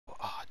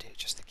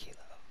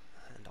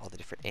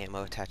for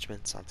ammo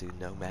attachments, I'll do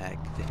no mag,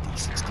 50,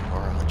 60, or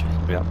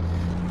 100. Yep.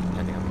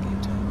 Depending on the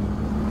game time.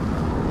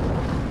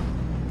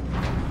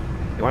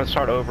 You want to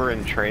start over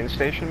in train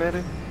station,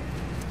 maybe?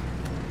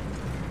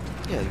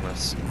 Yeah, you want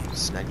to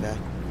snag that?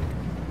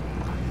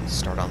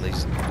 Start on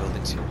these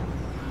buildings here.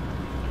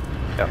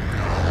 Yep.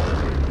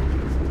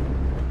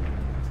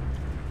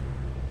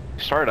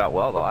 Started out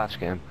well the last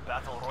game.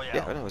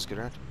 Yeah, that was a good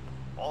round.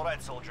 All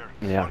right, soldier.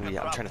 Yeah. I'm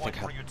trying to think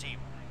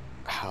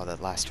how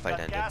that last fight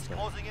ended, but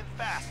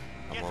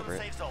I'm over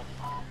it.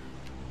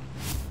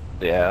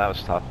 Yeah, that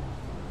was tough.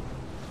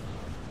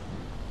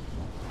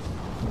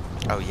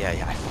 Oh yeah,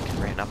 I fucking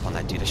ran up on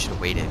that dude. I should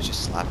have waited. It was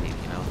just slapping me,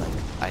 you know? Like,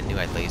 I knew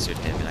I lasered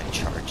him and I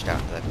charged out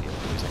to that field.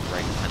 He was like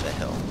right behind the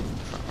hill.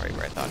 Right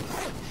where I thought he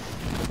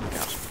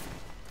was.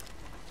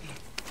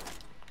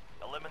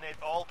 Eliminate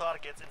all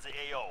targets in the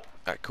AO.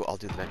 Alright, cool. I'll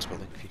do the next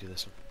building if you do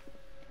this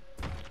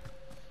one.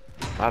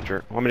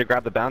 Roger. Want me to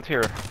grab the bounty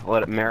or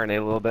let it marinate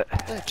a little bit?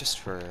 Yeah, just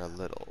for a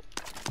little.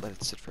 Let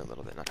it sit for a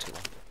little bit, not too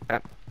long. Yeah.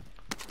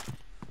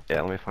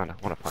 Yeah, let me find. I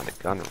want to find a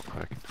gun real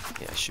quick.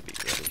 Yeah, I should be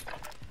ready.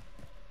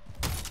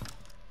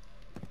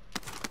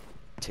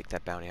 Take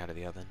that bounty out of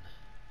the oven.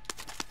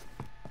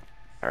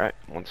 Alright,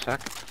 1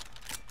 sec.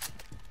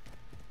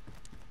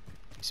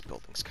 These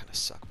buildings kind of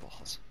suck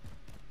balls.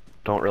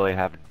 Don't really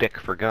have dick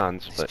for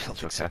guns, These but it's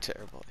buildings okay. are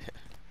terrible.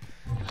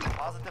 Yeah.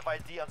 Positive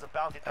ID on the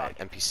bounty Alright,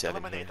 target. MP7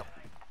 Eliminate here.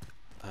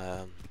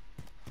 them.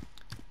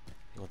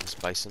 You want this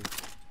bison?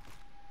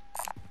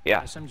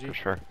 Yeah, SMG. for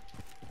sure.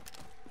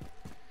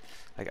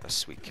 I got a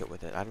sweet kill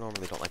with it. I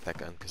normally don't like that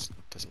gun because it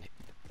doesn't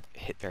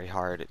hit very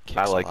hard. It kicks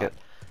I a like lot. it.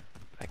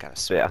 I got a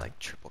sweet Yeah. like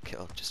triple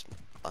kill just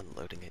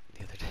unloading it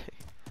the other day.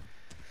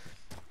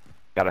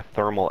 Got a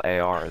thermal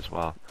AR as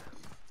well.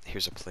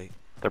 Here's a plate.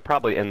 They're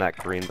probably in that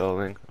green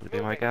building, would be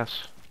my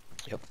guess.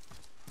 Yep.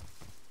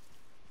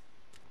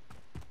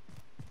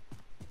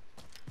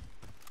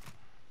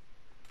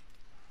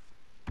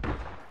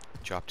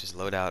 Dropped his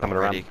loadout Coming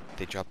already. around.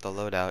 They dropped the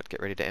loadout.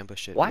 Get ready to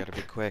ambush it. What? You gotta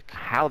be quick.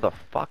 How the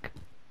fuck?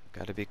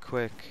 Gotta be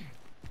quick.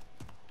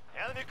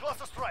 Enemy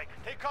cluster strike.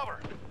 Take cover.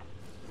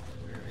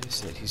 Where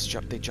is it?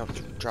 They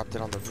dropped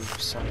it on the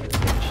roof somewhere.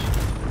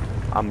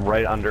 I'm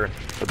right under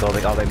the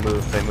building. Oh, they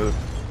moved. They moved.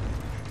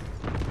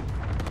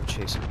 I'm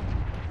chasing.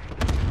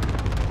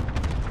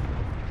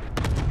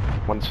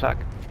 1 sec.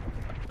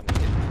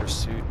 I'm in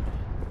pursuit.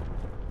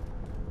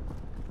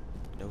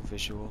 No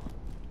visual.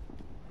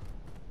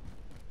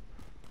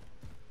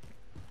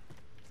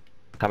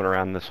 Coming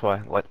around this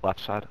way, left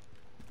side.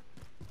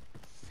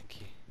 Thank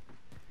you.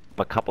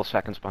 I'm a couple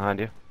seconds behind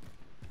you.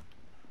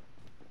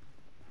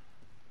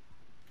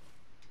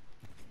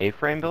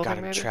 A-frame building, Got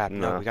him maybe? trapped.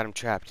 No, No. we got him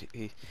trapped.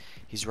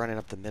 He's running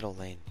up the middle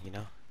lane, you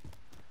know?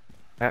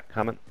 Yeah,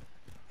 coming.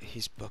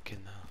 He's booking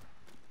though.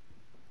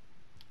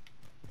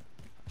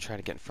 I'm trying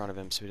to get in front of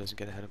him so he doesn't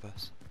get ahead of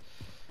us.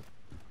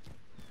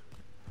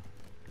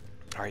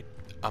 Alright,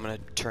 I'm gonna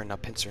turn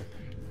up pincer him.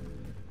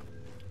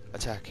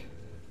 Attack.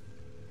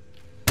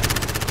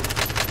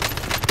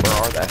 Where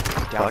are they?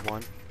 Down Fuck.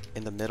 one.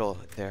 In the middle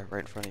there,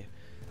 right in front of you.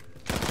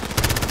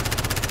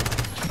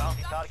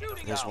 Bounty target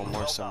is There's down. one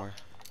more Well somewhere.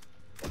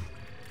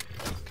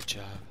 Good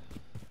job.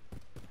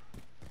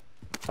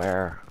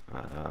 Where?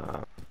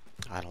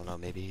 I don't know,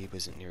 maybe he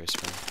wasn't near his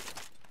friend.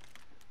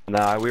 No,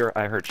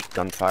 I heard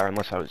gunfire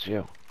unless that was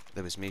you.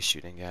 That was me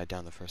shooting, yeah, I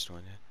downed the first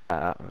one,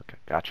 yeah. Okay,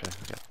 gotcha.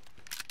 Okay.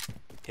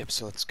 Yep,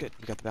 so that's good.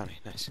 We got the bounty.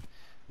 Nice.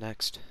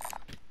 Next.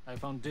 I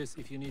found this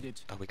if you need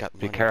it. Oh, we got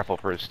Be money. careful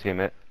for his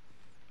teammate.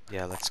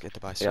 Yeah, let's get the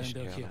buy Yep.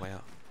 station here on the way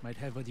out. Might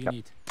have what you Yep.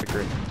 need.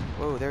 Agree.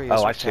 Whoa, there he is.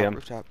 Oh, I rooftop, see him.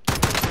 Rooftop.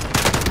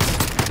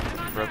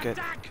 Broke it.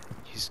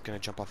 He's gonna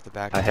jump off the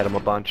back. I hit him a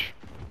bunch.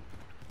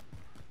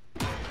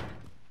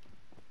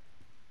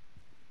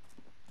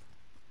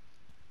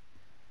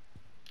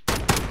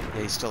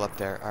 Yeah, he's still up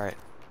there. Alright.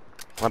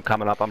 I'm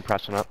coming up. I'm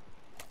pressing up.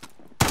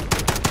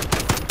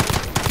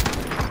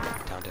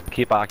 Downed him.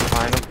 Keep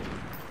occupying him.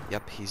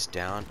 Yep, he's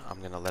down.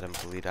 I'm gonna let him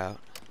bleed out.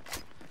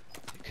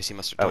 Because he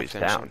must have Oh, done he's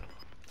finish down. him.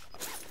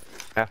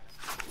 Yeah.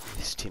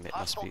 His teammate must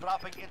Hostile be.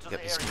 dropping into Yep, the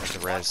he's area. coming to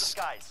Watch the res.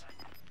 skies.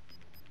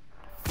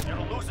 You're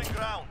losing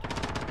ground.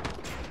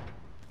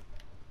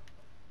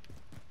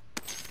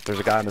 There's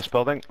a guy in this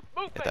building.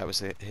 Yeah, that was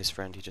his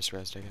friend. He just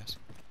resed, I guess.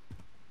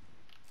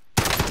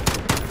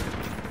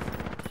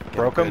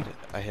 Broke him. Good.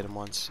 I hit him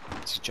once.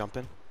 Is he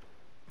jumping?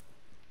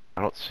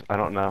 I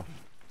don't know.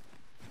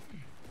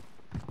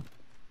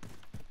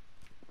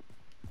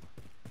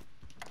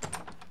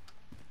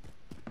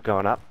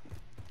 Going up.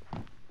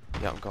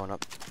 Yeah, I'm going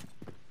up.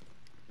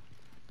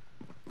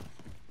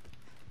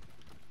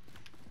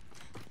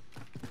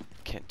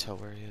 Can't tell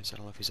where he is. I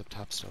don't know if he's up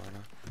top still or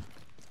not.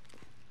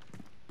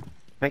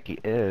 I think he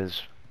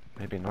is.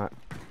 Maybe not.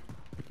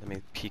 Let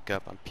me peek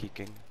up. I'm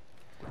peeking.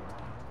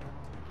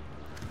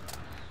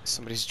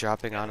 Somebody's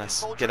dropping on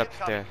us. Get up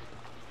there.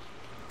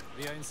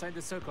 We are inside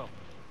the circle.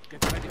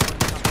 Get ready for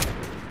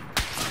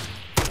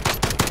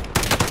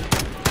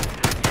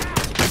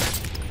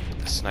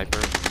the Sniper.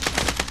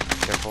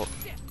 Careful.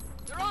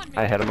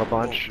 I hit him a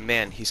bunch. Oh,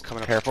 man, he's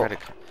coming up Careful. to try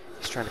to...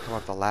 He's trying to come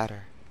up the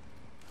ladder.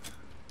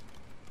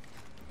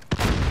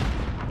 What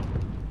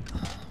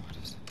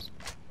is this?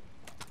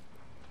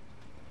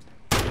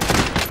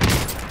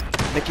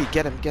 Mickey,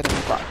 get him, get him.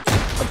 Fuck.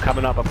 I'm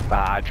coming up.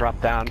 I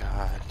dropped down.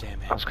 God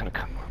damn it. I was gonna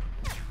come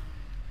up.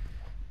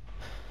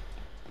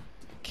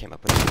 Came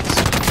up with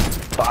this.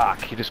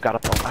 Fuck, he just got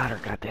up the ladder,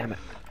 god damn it.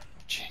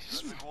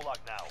 Jesus. Use the gulag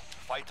now.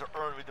 Fight to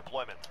earn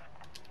redeployment.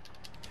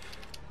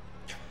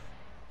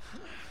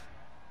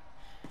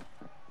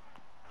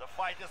 The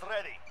fight is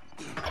ready.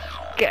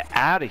 Get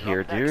out of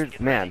here, dude.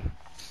 Man.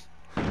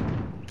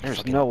 There's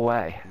Fucking no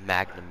way.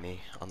 Magnum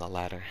me on the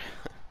ladder.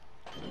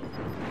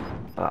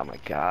 Oh my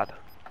god.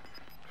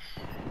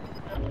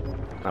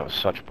 That was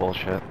such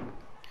bullshit.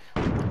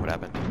 What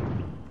happened?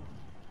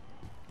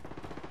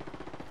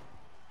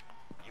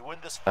 You win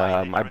this fight.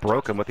 and you I return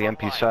broke to him with the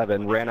front line. MP7,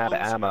 But if ran you out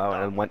of lose, ammo, you're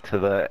done. and went to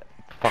the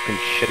fucking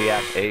shitty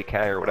ass AK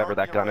or whatever Earn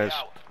that your gun way is.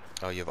 out.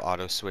 Oh, you have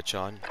auto switch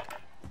on?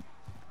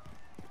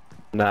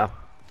 No.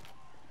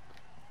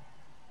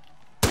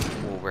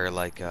 Well, where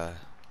like one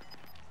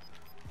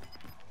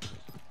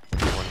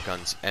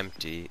gun's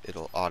empty,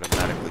 it'll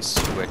automatically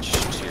switch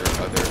to your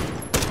other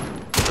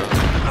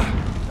gun.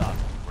 Done.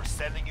 We're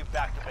sending you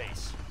back to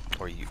base.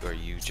 Or you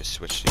just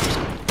switch to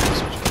yourself.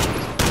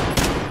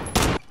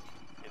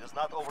 It is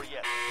not over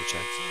yet. Good The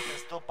job. team can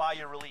still buy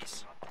your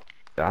release.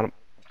 Got him.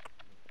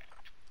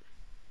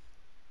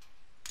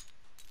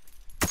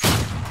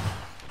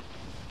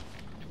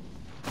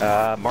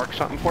 Mark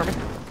something for me?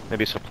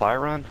 Maybe supply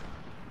run?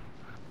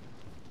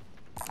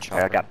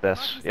 Yeah, I got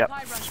this. Yep.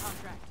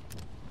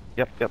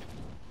 Yep, yep.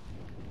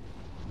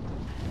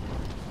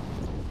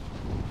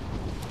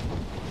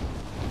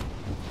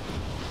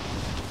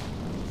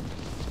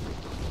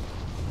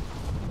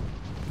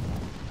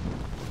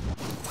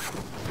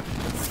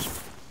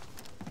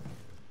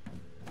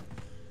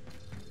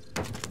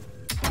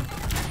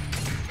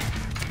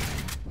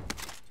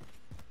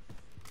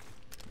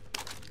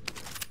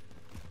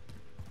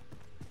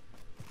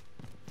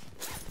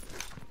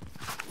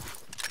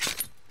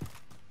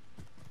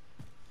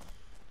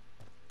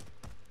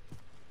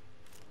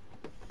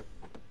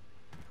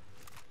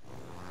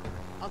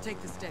 I'll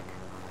take the stick.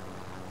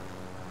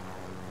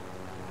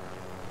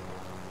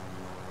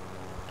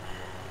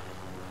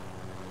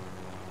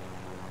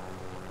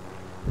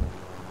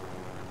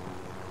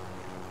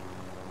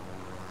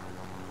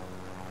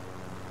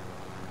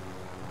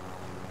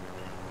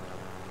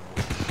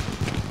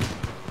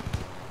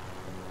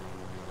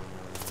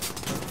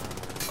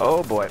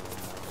 Oh boy.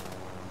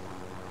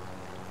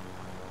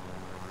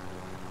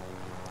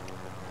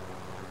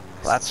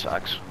 That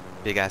sucks.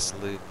 Big ass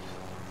loop.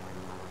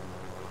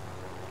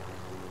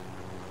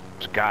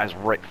 This guy's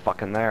right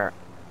fucking there.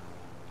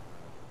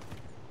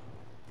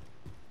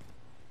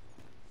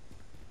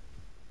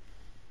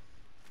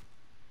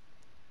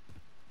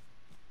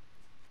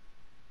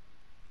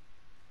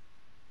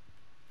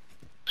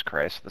 Jesus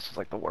Christ, this is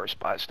like the worst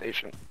buy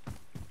station.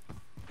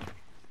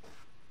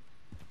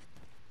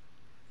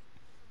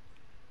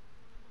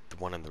 The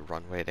one in the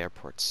runway at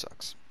airport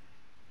sucks.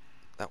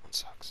 That one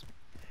sucks.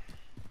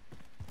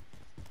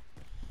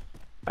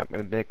 I'm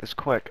gonna make this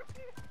quick.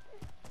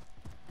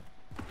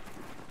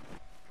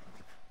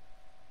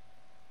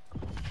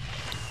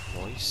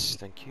 Nice,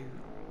 thank you.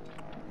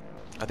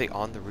 Are they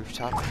on the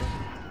rooftop?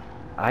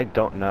 I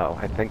don't know.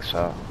 I think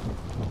so.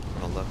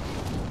 I'm gonna look.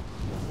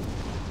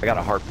 I got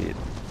a heartbeat.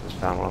 Just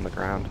found one on the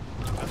ground.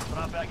 Let's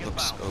drop back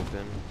Looks inbound.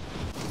 open.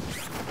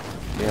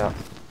 Yeah.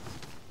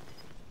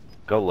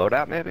 Go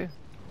loadout maybe?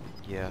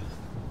 Yeah.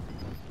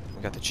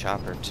 We got the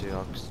chopper too.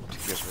 I'll just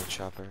take you guys for the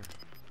chopper.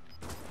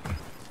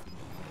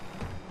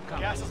 Come,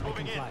 Gas is I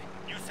moving can in. fly.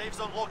 New safe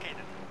zone located.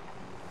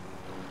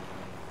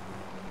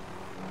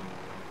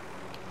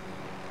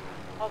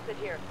 I'll sit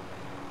here.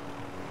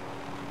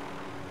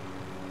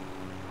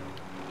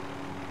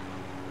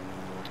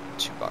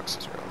 Two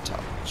boxes are on top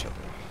of each other.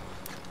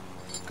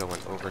 Going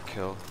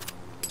overkill.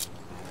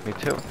 Me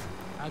too.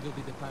 I will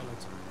be the pilot.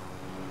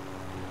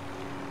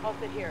 I'll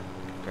sit here.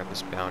 Grab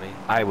this bounty.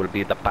 I will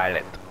be the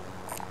pilot.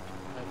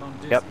 I found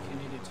this Yep. if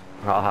you need it.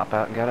 I'll hop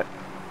out and get it.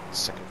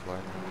 Second floor.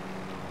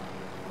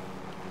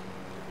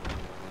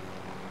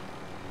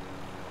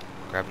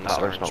 Grabbing this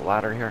Oh, there's no orange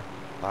ladder here.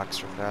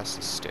 box real fast.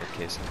 This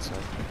staircase inside.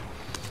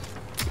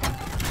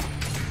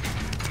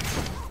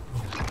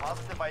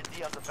 Positive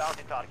ID on the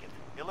bounty target.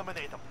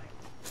 Eliminate them.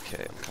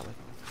 Okay, I'm coming.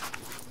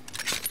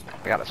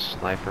 I got a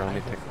sniper. Let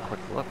me take a quick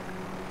look.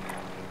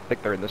 I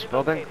think they're in this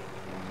building.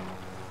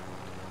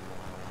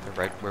 They're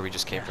right where we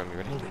just came from. You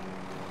ready?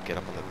 Get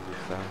up on the roof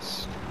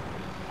fast.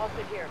 I'll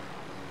sit here.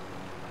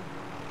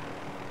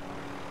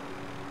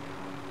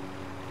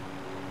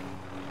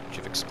 Do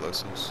you have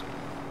explosives?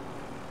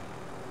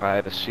 I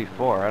have a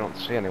C4. I don't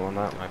see anyone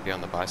though. They might be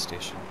on the buy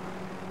station.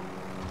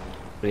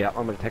 Yeah,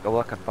 I'm gonna take a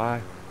look at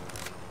buy.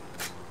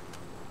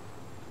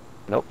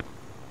 Nope.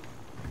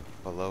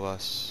 Below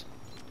us.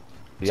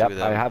 Yep, Two of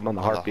them I have them on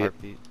the heartbeat.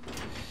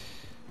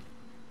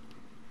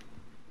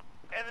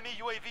 Enemy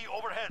UAV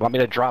overhead. Want me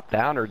to drop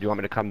down, or do you want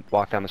me to come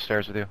walk down the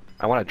stairs with you?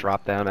 I want to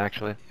drop down,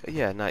 actually.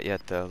 Yeah, not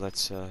yet though.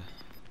 Let's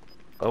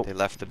Oh, They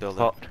left the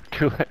building. oh,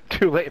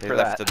 too late They for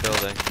left that. the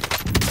building.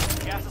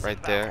 Gas is Right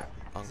inbound. there.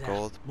 On Zach,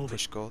 gold. move it.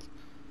 Push gold.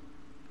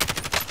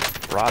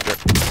 Roger.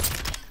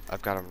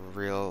 I've got him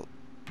real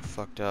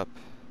fucked up.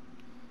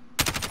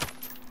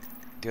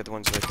 The other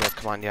one's right there.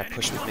 Come on, yeah,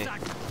 push with me.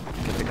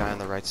 Get the guy on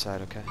the right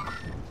side, okay?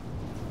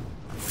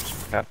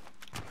 Okay.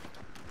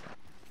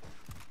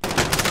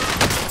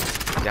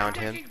 Downed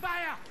him.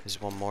 There's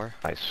one more.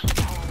 Nice.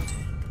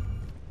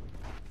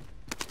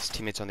 His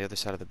teammate's on the other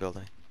side of the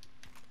building.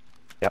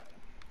 Yep.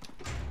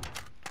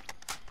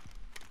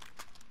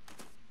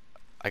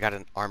 I got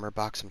an armor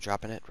box. I'm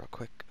dropping it real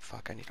quick.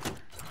 Fuck, I need armor.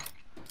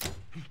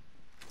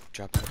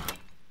 Drop it.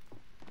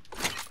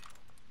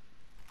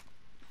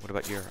 What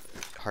about your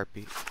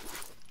heartbeat?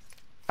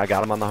 I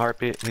got him on the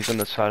heartbeat. He's in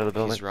the side of the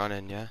building. He's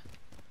running, yeah?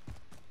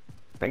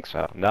 Think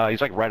so. No,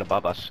 he's like right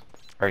above us.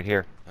 Right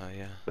here. Oh,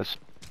 yeah. This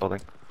building.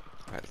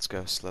 Alright, let's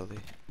go slowly.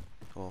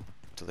 Well,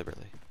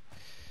 deliberately.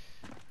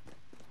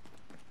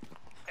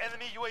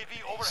 Enemy UAV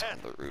He's overhead.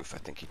 on the roof. I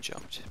think he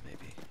jumped,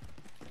 maybe.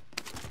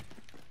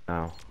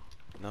 No.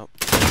 Nope.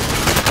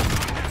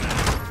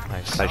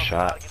 Nice. Nice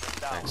shot. Target is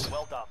down. Thanks.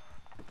 Well done.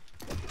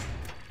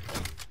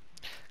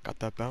 Got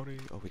that bounty.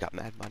 Oh, we got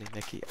mad money,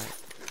 Mickey. Alright.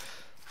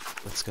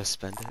 Let's go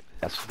spend it.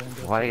 Yes.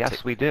 Why,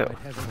 yes, we do. Might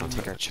have a We'll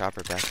take our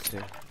chopper back,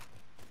 too.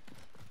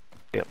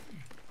 Yep.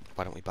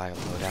 Why don't we buy a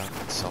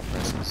loadout and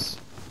self-reses?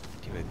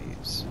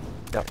 UAVs.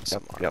 Yep, and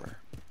some yep. armor.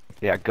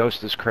 Yeah,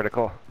 ghost is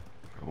critical.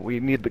 We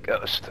need the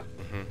ghost.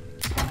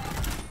 I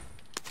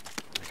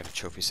got a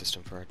trophy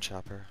system for our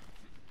chopper.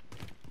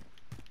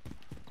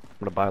 I'm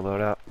gonna buy a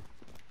loadout.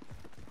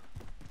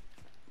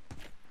 I'm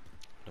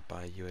gonna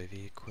buy a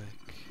UAV quick.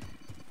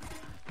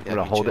 I'm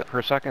gonna hold it for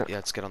a second. Yeah,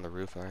 let's get on the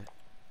roof, alright?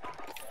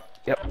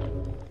 Yep.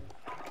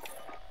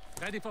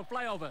 Ready for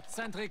flyover.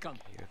 Send recon.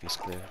 UAV's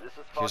clear. This is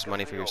Here's Falcon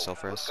money for your 3-0.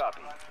 self-res. Good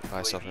copy.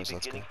 Buy UAV self-res,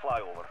 let's go. beginning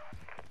flyover.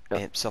 Yep.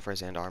 And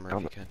self-res and armor if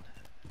Um, you can.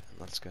 And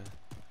let's go.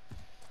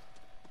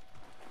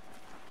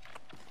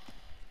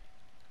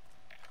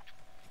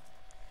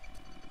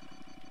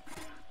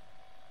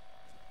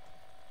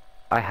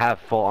 I have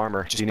full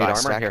armor. Just Do you buy need a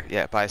armor? stack. Here.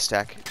 Yeah, buy a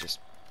stack. Just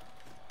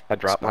I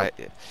dropped buy one.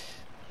 it.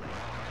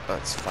 Oh,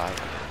 it's 5.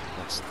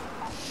 That's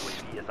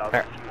UAV is out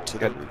Here. of fuel. to the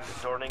Good.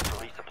 roof. Returning to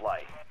resupply.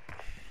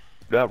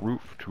 That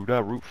roof. To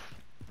that roof.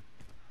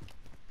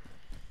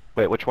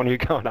 Wait, which one are you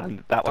going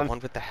on? That The one? one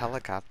with the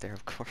helicopter,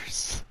 of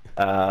course.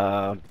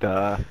 Duh.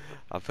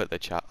 I'll put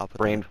the I'll put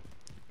Brain.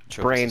 the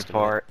trophy Brain system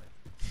in. fart.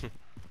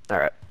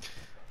 Alright.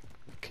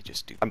 We could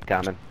just do I'm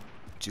coming.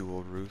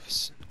 dual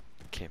roofs.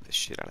 Camp the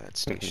shit out of that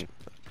station.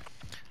 But,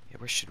 yeah,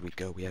 where should we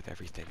go? We have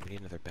everything. We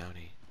need another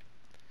bounty.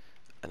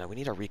 And we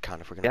need a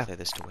recon if we're gonna Yeah. play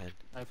this to win.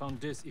 I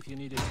found this if you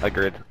need it.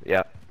 Agreed.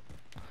 Yeah.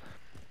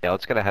 Yeah,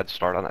 let's get a head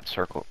start on that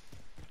circle.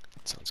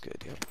 Sounds good,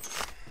 yeah.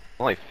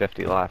 Only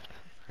 50 left.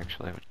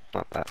 Actually,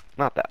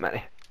 not that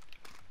many.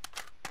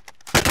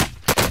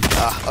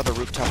 Other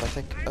rooftop, I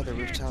think. Other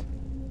rooftop.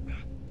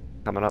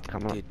 Coming up,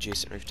 coming The up.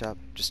 adjacent rooftop.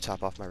 Just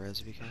top off my res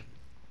if you can.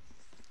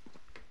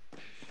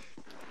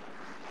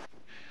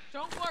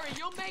 Don't worry,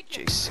 you'll make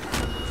it. Adjacent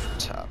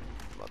rooftop,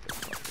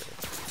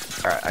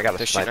 motherfucker. Alright, I got a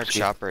They're shooting our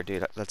sniper. chopper,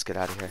 dude. Let's get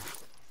out of here.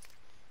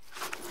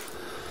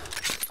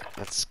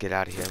 Let's get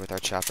out of here with our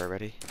chopper.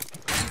 Ready?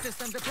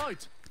 System deployed.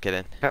 Get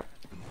in. Yep.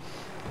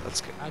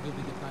 Let's go. I will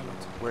be the pilot.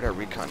 Where'd our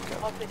recon go?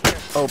 I'll sit here.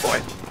 Oh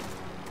boy.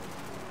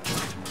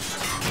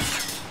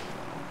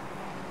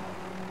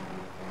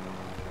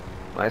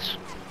 Nice.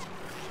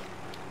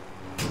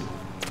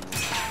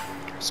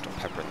 Still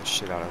peppering the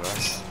shit out of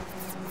us.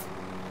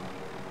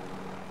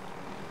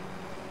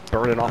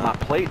 Burning all my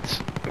plates.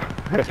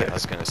 Yeah, I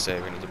was gonna say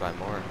we need to buy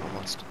more,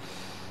 almost.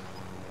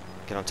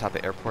 Get on top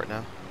of airport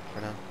now, for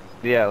now.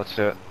 Yeah, let's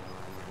do it.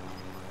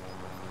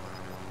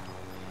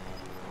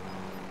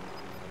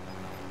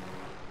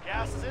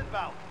 Gas is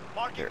inbound.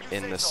 Marking They're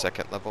new in the safe zone.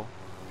 second level.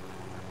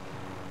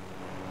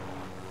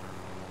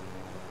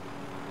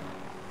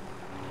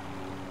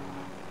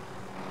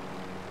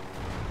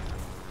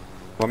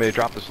 Want me to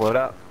drop this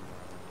loadout?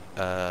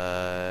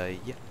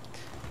 Yeah.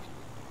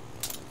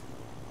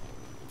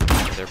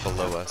 They're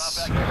below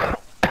us.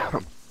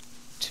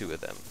 2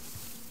 of them.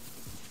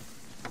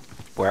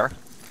 Where?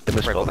 In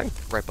this right building?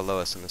 Right below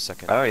us in the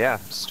second Oh yeah.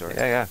 story.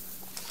 Yeah, yeah.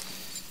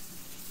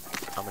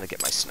 I'm gonna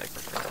get my sniper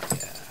for them,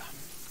 yeah.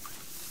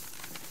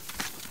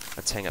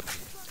 Let's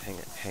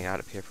hang out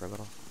up here for a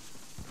little.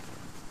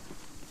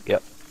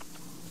 Yep.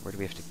 Where do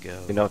we have to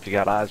go? You know if you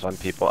got eyes on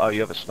people. Oh, you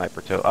have a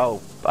sniper too. Oh,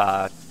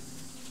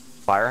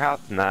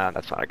 firehouse? Nah,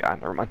 that's not a guy.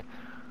 Never mind.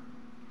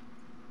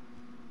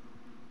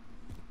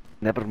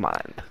 Never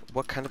mind.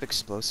 What kind of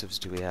explosives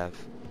do we have?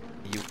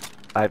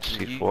 I have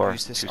Can you C4.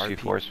 use this 2 RP?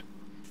 C4s.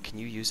 Can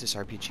you use this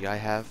RPG I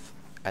have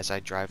as I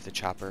drive the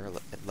chopper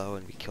low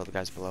and we kill the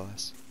guys below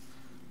us?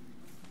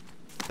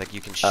 Like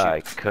you can shoot.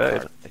 I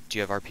could. Do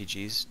you have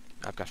RPGs?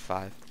 I've got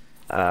 5.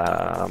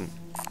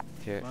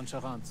 Here. Bunch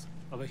of rounds.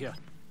 Over here.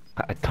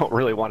 I don't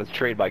really want to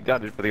trade my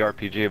gun for the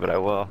RPG, but I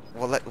will.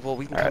 Well,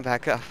 we can Alright. come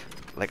back up.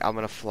 Like I'm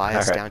gonna fly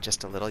us Alright. down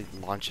just a little,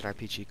 launch an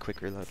RPG,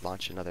 quick reload,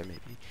 launch another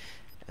maybe,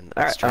 And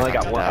All let's right, I try only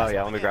not got to one. die. Oh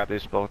yeah, let me grab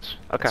these bullets.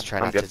 Okay, Let's try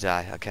I'm not good. to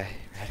die. Okay,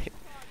 ready?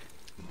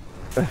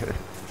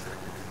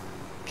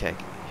 Okay,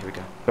 here we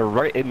go. They're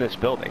right in this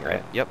building,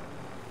 right? Yep.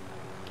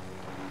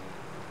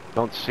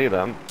 Don't see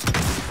them.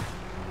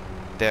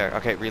 There.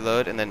 Okay,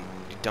 reload, and then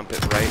you dump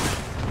it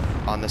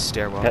right on the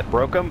stairwell. Hit,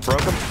 broke him.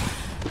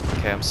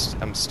 Okay,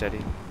 I'm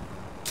steady.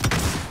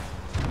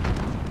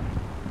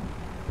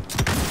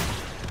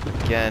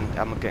 Again,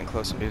 I'm getting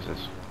closer. Jesus.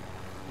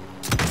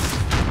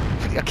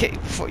 Okay,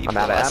 before you I'm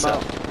blow out of us ammo.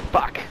 up.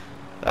 Fuck.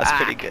 That's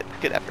pretty good.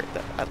 Good effort,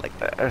 though. I like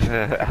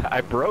that.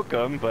 I broke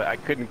him, but I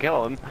couldn't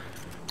kill him.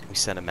 We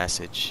sent a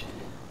message.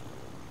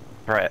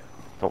 Alright,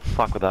 don't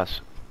fuck with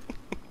us.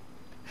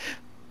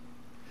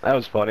 That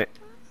was funny.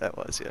 That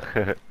was,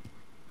 yeah.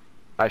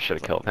 I should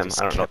have killed him.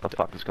 Just I don't know what kept the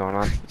fuck is going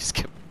on. Just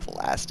kept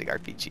blasting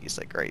RPGs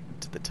like right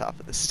to the top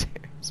of the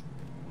stairs.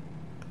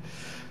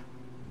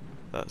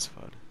 That was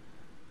fun.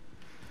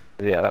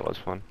 Yeah, that was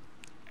fun.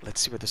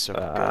 Let's see where the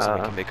circle goes and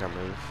we can make our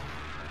move.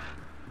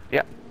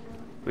 Yeah.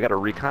 We got a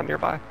recon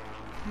nearby?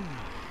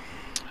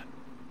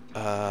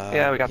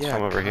 Yeah, we got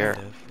some over here.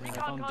 kind of. I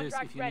Recon found this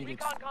contract if you ready. need it.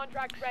 Recon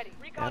contract ready.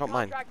 Recon I don't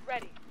mind. contract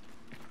ready.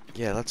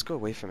 Yeah, let's go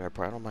away from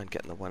airport. I don't mind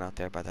getting the one out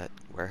there by that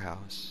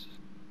warehouse.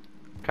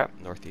 Okay.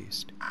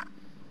 Northeast.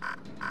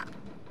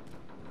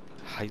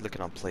 How you looking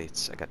on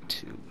plates? I got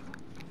 2.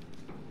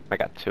 I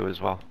got 2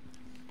 as well.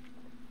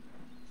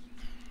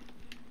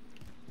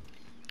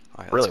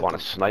 Alright, Really want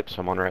to snipe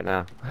someone right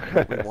now.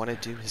 What we want to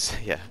do is,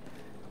 yeah.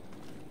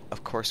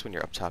 Of course, when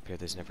you're up top here,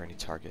 there's never any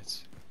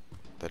targets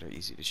that are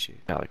easy to shoot.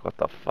 Yeah, like what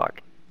the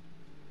fuck?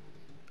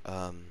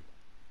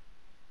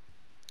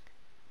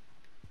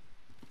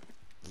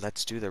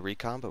 Let's do the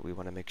recon, but we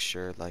want to make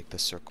sure like the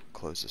circle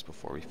closes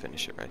before we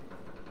finish it, right?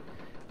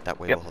 That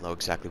way Yep. we'll know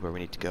exactly where we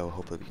need to go.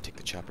 Hopefully we can take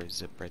the chopper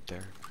zip right there.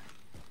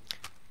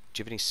 Do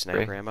you have any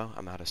sniper Great. ammo?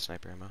 I'm out of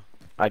sniper ammo.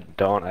 I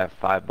don't. I have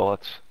 5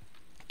 bullets.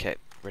 Okay,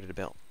 ready to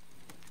build.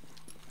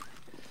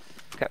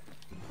 Okay.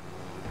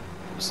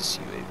 Use this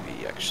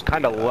UAV actually.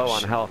 Kind of low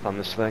on shit. health on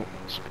this thing.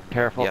 Just be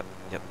careful. Yep,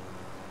 yep.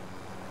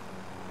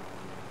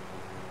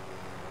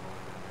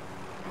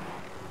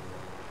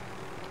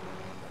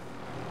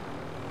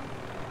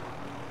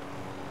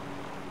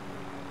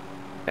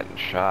 Getting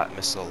shot.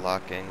 Missile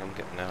locking. I'm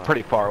getting out.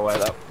 Pretty far away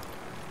though.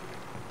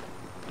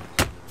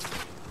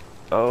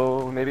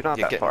 Oh, maybe not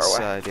Yeah, that get far away.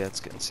 inside. Yeah, let's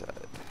get inside.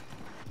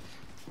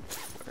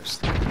 Where's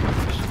the...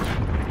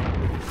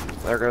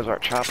 There goes our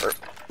chopper.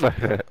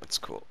 That's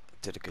cool.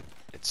 Did a good.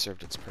 It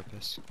served its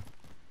purpose.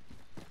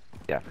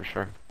 Yeah, for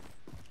sure.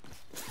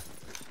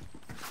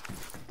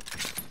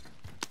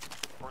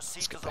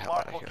 Proceed get to the the hell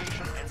marked outta here.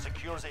 location and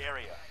secure the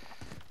area.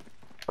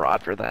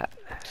 Roger that.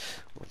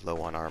 We're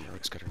low on armor.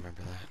 It's good to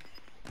remember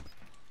that.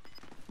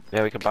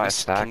 Yeah, we can buy a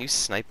stack. Can you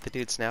snipe the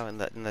dudes now in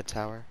the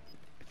tower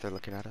if they're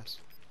looking at us?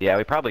 Yeah,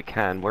 we probably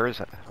can. Where is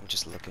it? I'm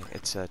just looking.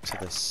 It's to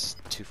this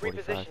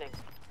 245. Repositioning.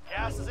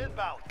 Gas is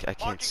inbound. I can't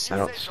Marking see. I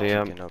new don't safe see zone.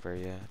 him. Looking over.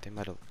 Yeah, they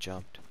might have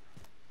jumped.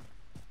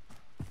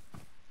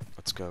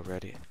 Let's go.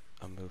 Ready?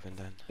 I'm moving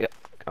then. Yep,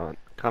 coming.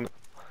 I'm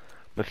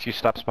a few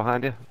steps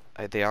behind you.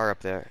 They are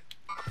up there.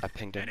 I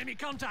pinged him. Enemy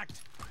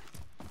contact!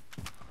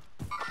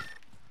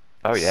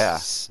 Oh yeah.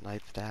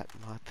 Snipe that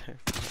mother.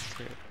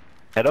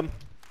 Hit him.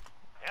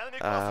 Enemy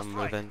cluster I'm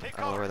strike. moving. Take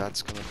I don't know where cover.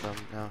 that's coming from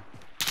now.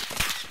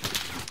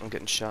 I'm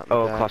getting shot in the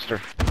Oh, back.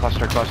 cluster.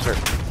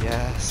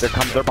 Yes.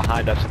 They're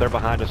behind us. They're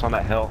behind us on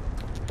that hill.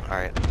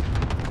 Alright.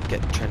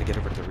 I'm trying to get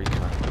over to the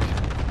recon.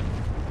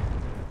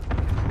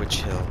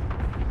 Which hill?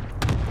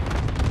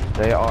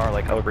 They are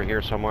like over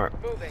here somewhere.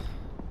 Moving.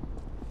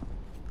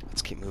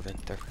 Let's keep moving.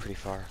 They're pretty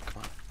far.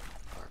 Come on.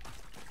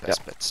 Our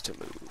best bet's to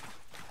move.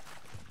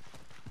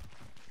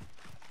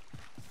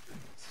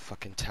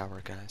 Fucking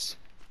tower, guys.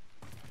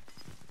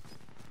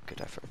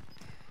 Good effort.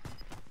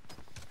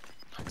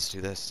 Let's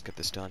do this. Let's get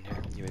this done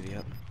here. UAV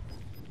up.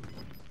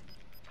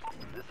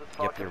 This is Yep,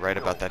 Falcon you're right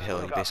about 0. that hill.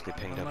 You Look basically up.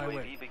 pinged On my him.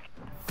 way.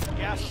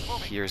 Gas is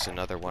moving. Here's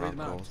another one on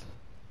Wait a minute. gold.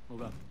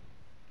 Move on.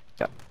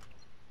 Yep.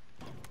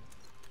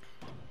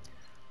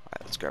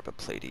 Alright, let's grab a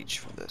plate each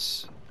for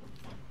this.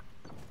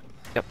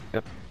 Yep.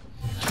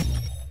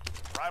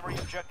 Primary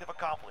objective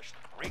accomplished.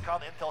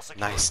 Recon intel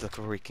secure. Nice. Look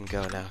where we can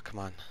go now. Come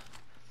on.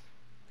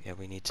 Yeah,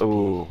 we need to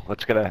Ooh,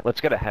 let's get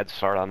a head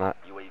start on that.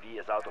 UAV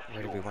is out of be...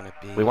 Where do fuel. we want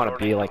to be? We want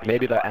to be like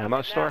maybe the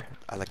ammo store.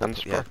 I like gun the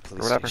store, yeah, or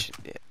police whatever. station.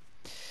 Yeah.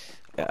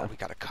 Yeah. Oh, we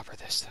gotta cover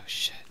this though.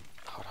 Shit.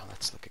 Hold on.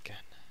 Let's look again.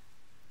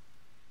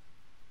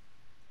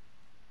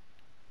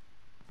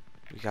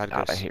 We gotta go.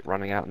 God, I hate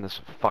running out in this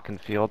fucking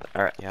field.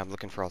 All right. Yeah, I'm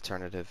looking for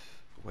alternative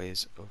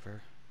ways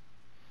over.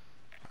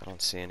 I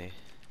don't see any.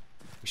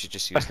 We should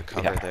just use the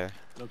cover Yeah. there,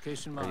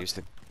 Location or marked. use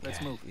the Let's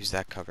move. use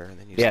that cover and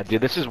then use. Yeah, the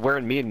dude, this is where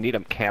me and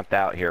Needham camped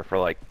out here for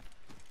like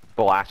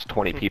the last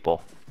 20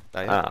 people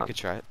Oh, yeah, you could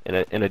try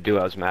it. in a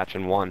duos match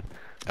and won.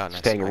 Oh, nice.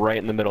 Staying Okay. right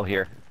in the middle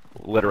here,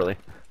 literally.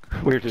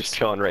 We were just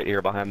chilling right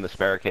here behind this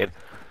barricade.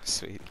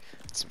 Sweet.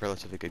 It's a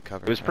relatively good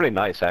cover. It was pretty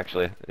nice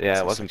actually. Yeah,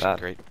 it wasn't bad.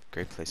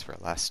 Great place for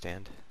a last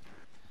stand.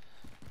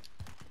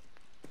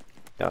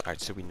 Yep.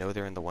 Alright, so we know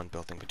they're in the one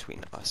building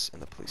between us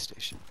and the police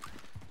station.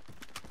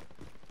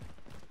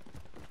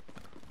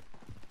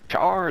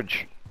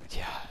 Charge!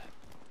 Yeah.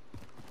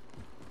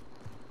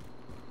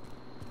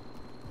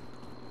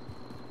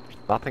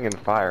 Nothing in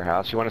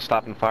Firehouse. You want to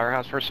stop in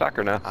Firehouse for a sec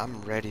or no?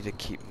 I'm ready to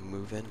keep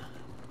moving.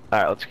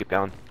 Alright, let's keep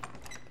going.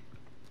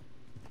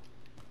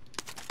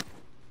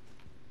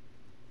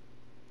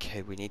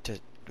 Okay, we need to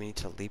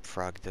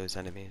leapfrog those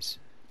enemies.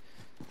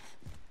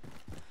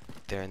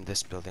 They're in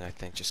this building, I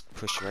think. Just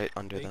push right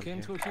under They them came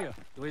here. through here.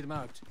 Grid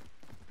marked.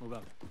 Move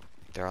up.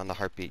 They're on the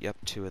heartbeat. Yep,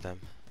 2 of them.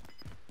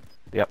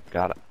 Yep,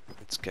 got it.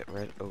 Let's get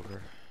right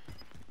over.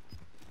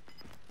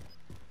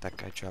 That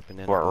guy dropping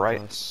in We're above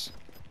right. us.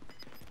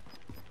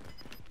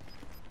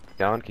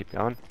 Keep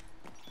going.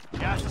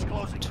 Gas is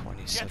closing.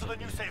 27 Get to the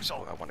new safe meters.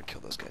 zone. Oh, I want to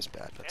kill those guys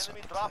bad. That's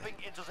Enemy not the play.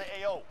 dropping into the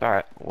AO.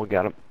 Alright, we'll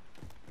get him.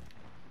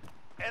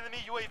 Enemy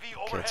UAV Okay,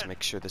 overhead. let's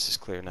make sure this is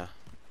clear now.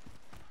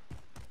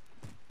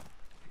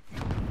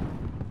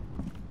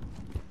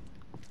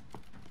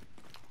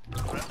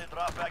 Friendly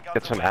drop back out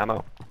Get the some way.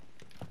 ammo.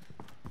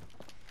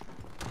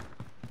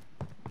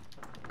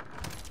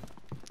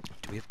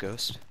 Do we have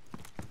ghost?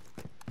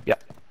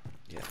 Yep.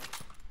 Yeah.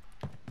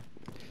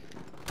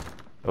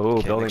 Oh,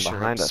 Okay, building make sure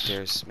behind us.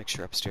 upstairs, make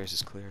sure upstairs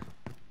is clear.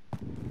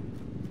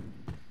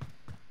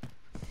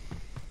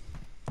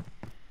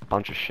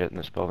 Bunch of shit in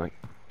this building.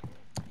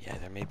 Yeah,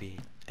 there may be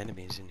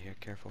enemies in here.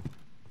 Careful.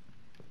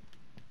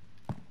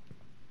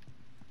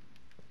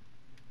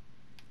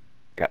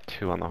 Got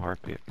 2 on the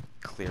heartbeat.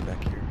 Clear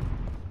back here.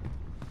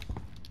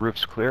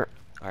 Roof's clear.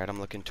 Alright, I'm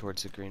looking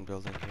towards the green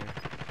building here.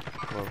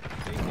 Whoa,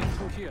 They came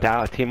through here.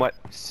 Down, team what?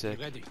 sick.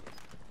 Ready.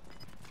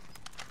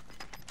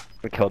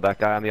 We killed that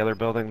guy on the other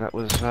building that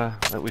was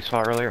that we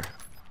saw earlier.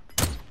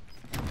 Gas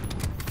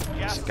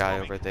There's a is guy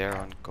moving. over there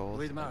on gold.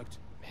 Grid marked.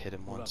 Hit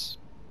him Move up. once.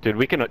 Dude,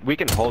 we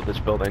can hold this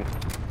building.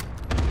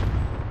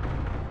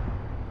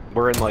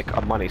 We're in like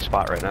a money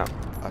spot right now.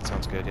 That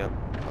sounds good, yep.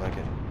 I like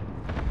it.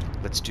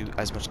 Let's do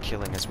as much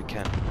killing as we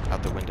can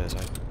out the windows.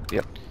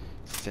 Yep.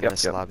 Thin Yep,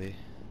 this yep. lobby.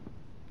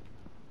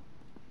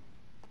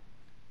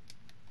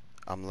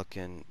 I'm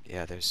looking,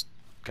 yeah, there's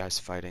guys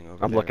fighting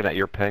over I'm there. looking at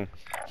your ping.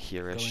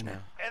 Here-ish Going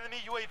now. there. Enemy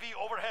UAV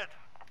overhead.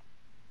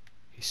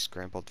 He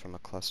scrambled from a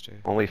cluster.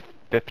 Only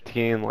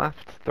 15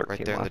 left. 13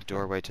 Right there in the left.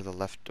 doorway to the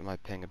left of my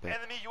ping a bit.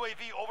 Enemy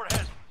UAV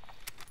overhead.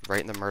 Right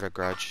in the murder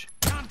garage.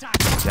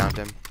 Contact. Downed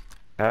him.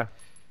 Yeah.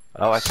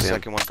 Oh, I see him.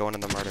 Second one going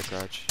in the murder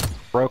garage.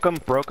 Broke him.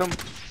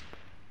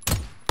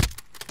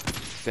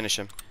 Finish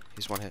him.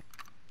 He's 1 hit.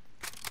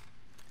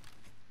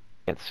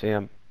 Can't see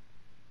him.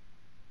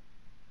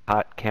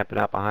 Hot camping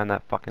out behind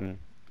that fucking.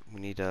 We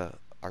need a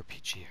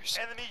RPG or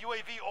something. Enemy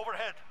UAV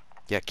overhead.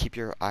 Yeah, keep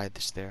your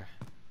eyes there.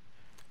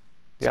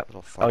 It's a Yep.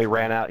 little Oh, he far.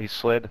 ran out. He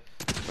slid.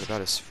 What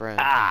about his friend?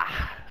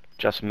 Ah!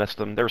 Just missed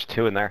him. There was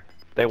 2 in there.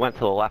 They went to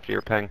the left of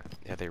your ping.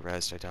 Yeah, they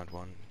rezzed. I downed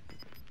 1.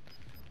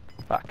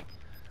 Fuck.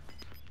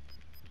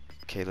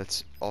 Okay,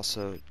 let's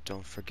also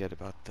don't forget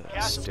about the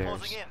Gas is stairs.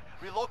 closing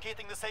in.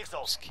 Relocating the safe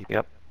zone. Just keep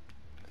Yep.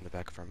 it in the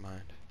back of our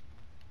mind.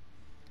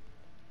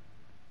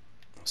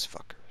 Those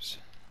fuckers.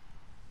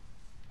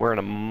 We're in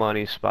a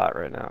money spot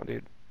right now,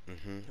 dude.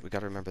 We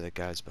gotta remember the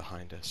guys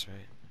behind us,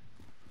 right?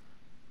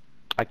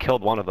 I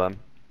killed one of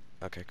them.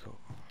 Okay, cool.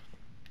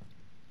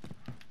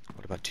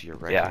 What about to your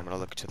right? Yeah. I'm gonna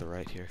look to the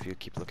right here. If you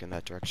keep looking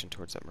that direction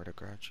towards that murder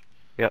garage.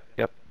 Yep.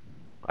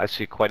 I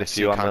see quite a I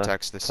see few on the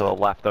contacts this to the side.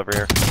 left over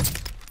here.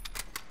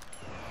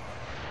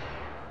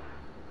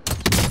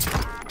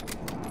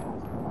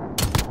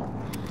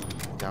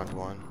 Downed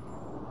 1.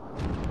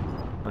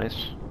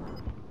 Nice.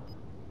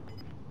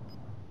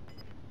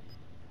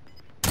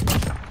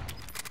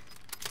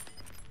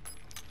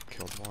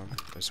 Killed 1.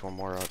 There's 1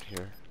 more out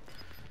here.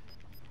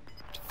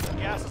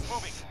 Gas is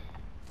moving.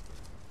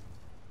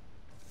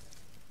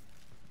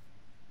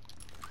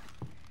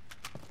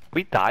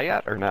 We die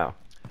yet or no?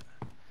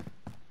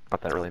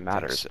 Not that it really I don't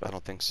think matters. so- but- I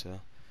don't think so.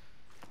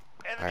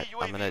 Enemy Alright,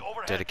 UAV I'm gonna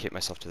overhead. dedicate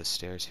myself to the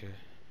stairs here.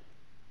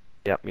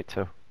 Yep, me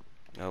too.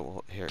 No,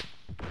 well, here.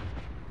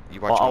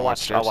 You Well, watch I'll one watch.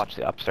 upstairs? I'll watch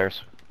the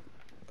upstairs.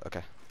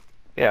 Okay.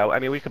 Yeah, I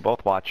mean we could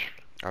both watch.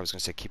 I was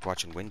gonna say keep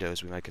watching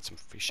windows. We might get some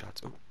free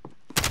shots. Ooh.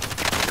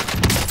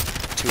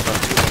 2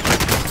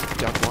 above.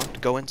 Down 1.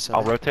 Go inside.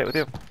 I'll rotate with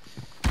you.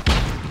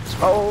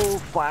 Oh,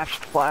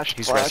 flashed.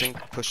 He's resing.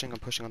 Pushing. I'm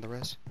pushing on the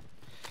res.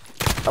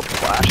 Up,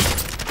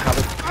 flash.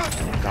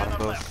 Covered. Got them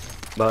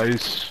both.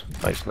 Nice.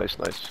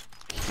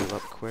 Heal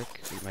up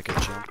quick. We might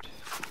get jumped.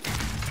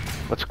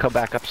 Let's come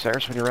back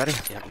upstairs when you're ready.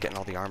 Yeah, I'm getting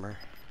all the armor.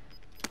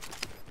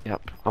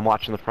 Yep. I'm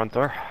watching the front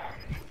door.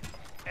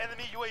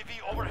 Enemy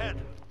UAV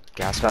overhead.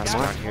 Gas Got mask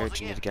one. down here. Do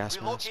Closing you need a in.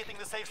 gas mask? Relocating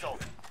the safe zone.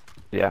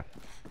 Yeah.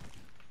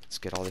 Let's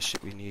get all the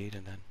shit we need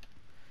and then.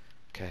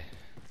 Okay,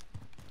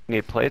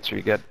 Need plates or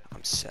you good?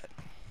 I'm set.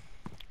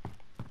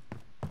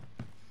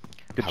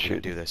 Good How we shoot.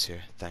 gonna do this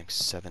here? Thanks.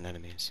 7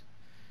 enemies.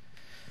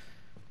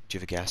 Do you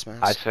have a gas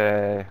mask? I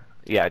say.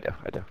 Yeah,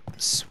 I do.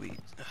 Sweet.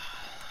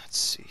 Let's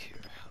see here.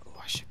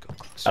 Oh, I should go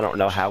closer. I don't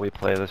know how we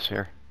play this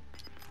here.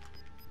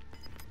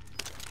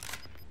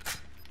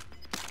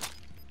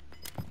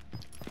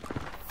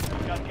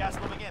 We got gas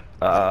moving in.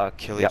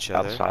 Kill Yep, each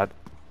other. outside.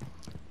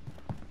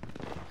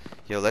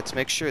 Yo, let's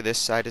make sure this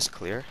side is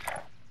clear.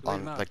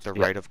 On, Waymarked. like, the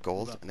Yep. right of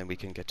gold, and then we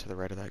can get to the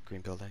right of that green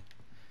building.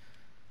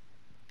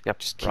 Yep,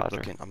 Just keep roger.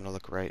 looking. I'm gonna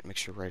look right, make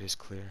sure right is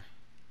clear.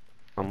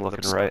 I'm looking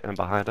Looks- right and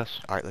behind us.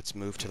 Alright, let's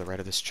move to the right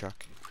of this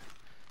truck.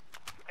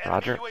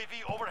 Roger. Enemy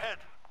UAV overhead.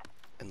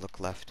 And look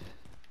left.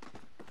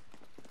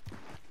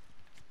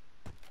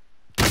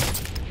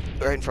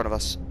 Right in front of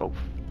us. Oh,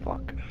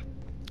 fuck.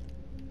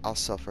 I'll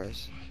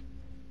self-res.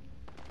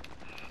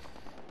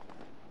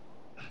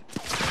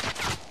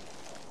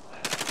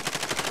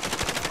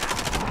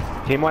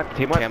 Team wipe,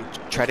 team wipe. Cam,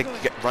 try to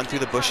run through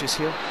the bushes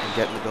here and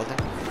get in the building.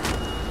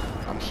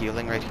 I'm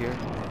healing right here.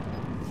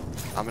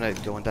 I'm gonna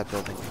go in that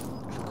building.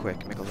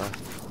 Quick, make a left.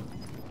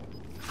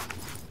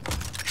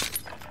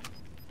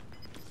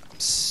 I'm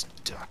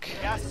stuck.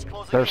 Gas is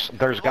closing in.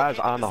 There's guys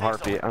Relocating on the safe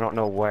heartbeat. zone. I don't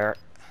know where.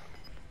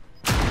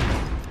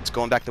 It's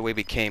going back the way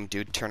we came,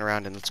 dude. Turn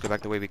around and let's go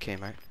back the way we came,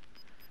 right?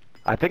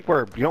 I think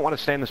we're. You don't want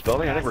to stay in this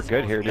building. I think we're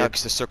good here, No, dude.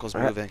 because the circle's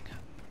Alright. moving.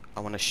 I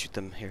want to shoot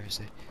them here as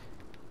they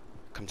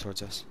come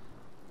towards us.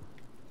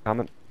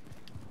 Coming.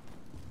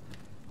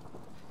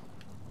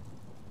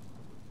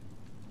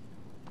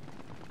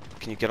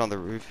 Can you get on the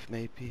roof,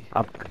 maybe?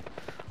 I'm,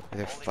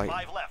 They're Only fighting.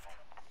 5 left.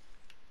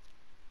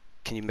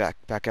 Can you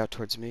back out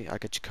towards me? I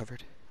got you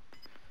covered.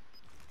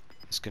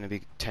 It's gonna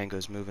be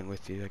Tango's moving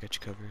with you. I got you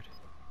covered.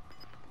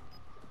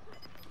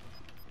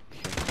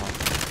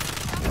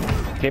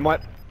 Here, team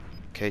wipe.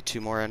 okay, 2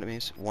 more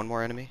enemies. 1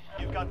 more enemy.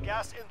 You've got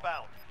gas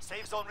inbound.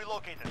 Safe zone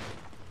relocated.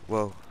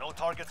 Whoa. No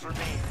targets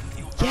remain.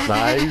 You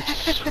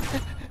Nice.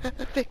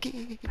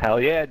 Vicky. Hell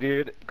yeah,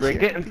 dude. Great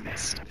getting.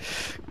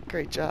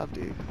 Great job,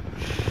 dude.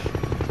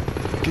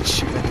 Good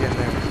shoot at the end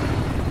there.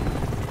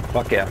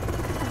 Fuck yeah.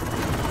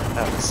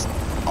 That was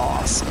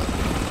awesome.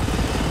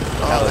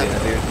 Hell that-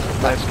 yeah,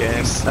 dude. Nice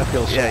game. That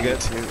feels yeah, so you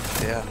good.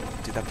 too. Yeah.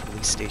 Dude, that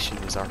police station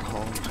was our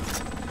home.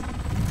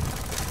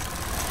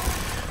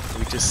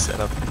 We just set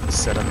up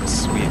a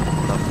sweet,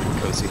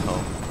 lovely, cozy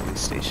home police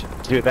station.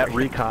 Dude, that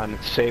recon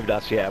saved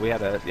us. Yeah, we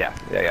had a. Yeah.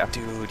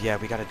 Dude, yeah,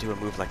 we gotta do a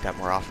move like that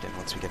more often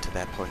once we get to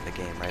that point in the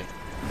game, right?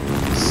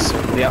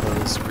 So Yep.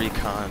 close,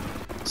 recon,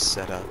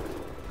 setup.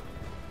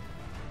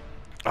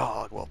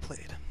 Oh, well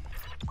played.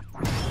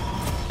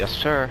 Yes,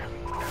 sir.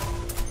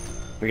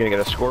 We gonna get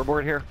a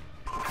scoreboard here?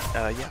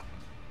 Yeah.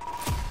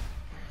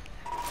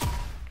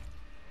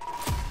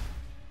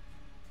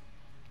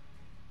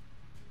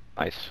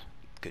 Nice.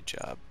 Good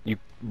job. You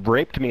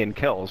raped me in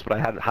kills, but I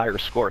had a higher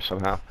score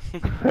somehow.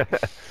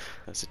 That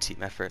was a team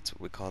effort, that's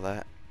what we call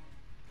that.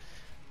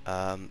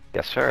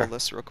 Yes, sir. Hold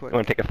this real quick. You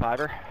want to take a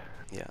fiver?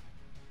 Yeah.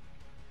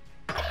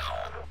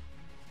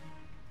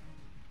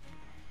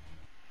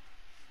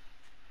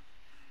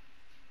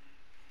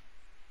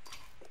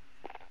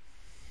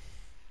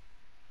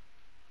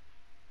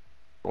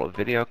 A little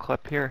video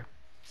clip here.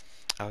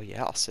 Oh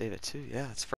yeah, I'll save it too. Yeah, it's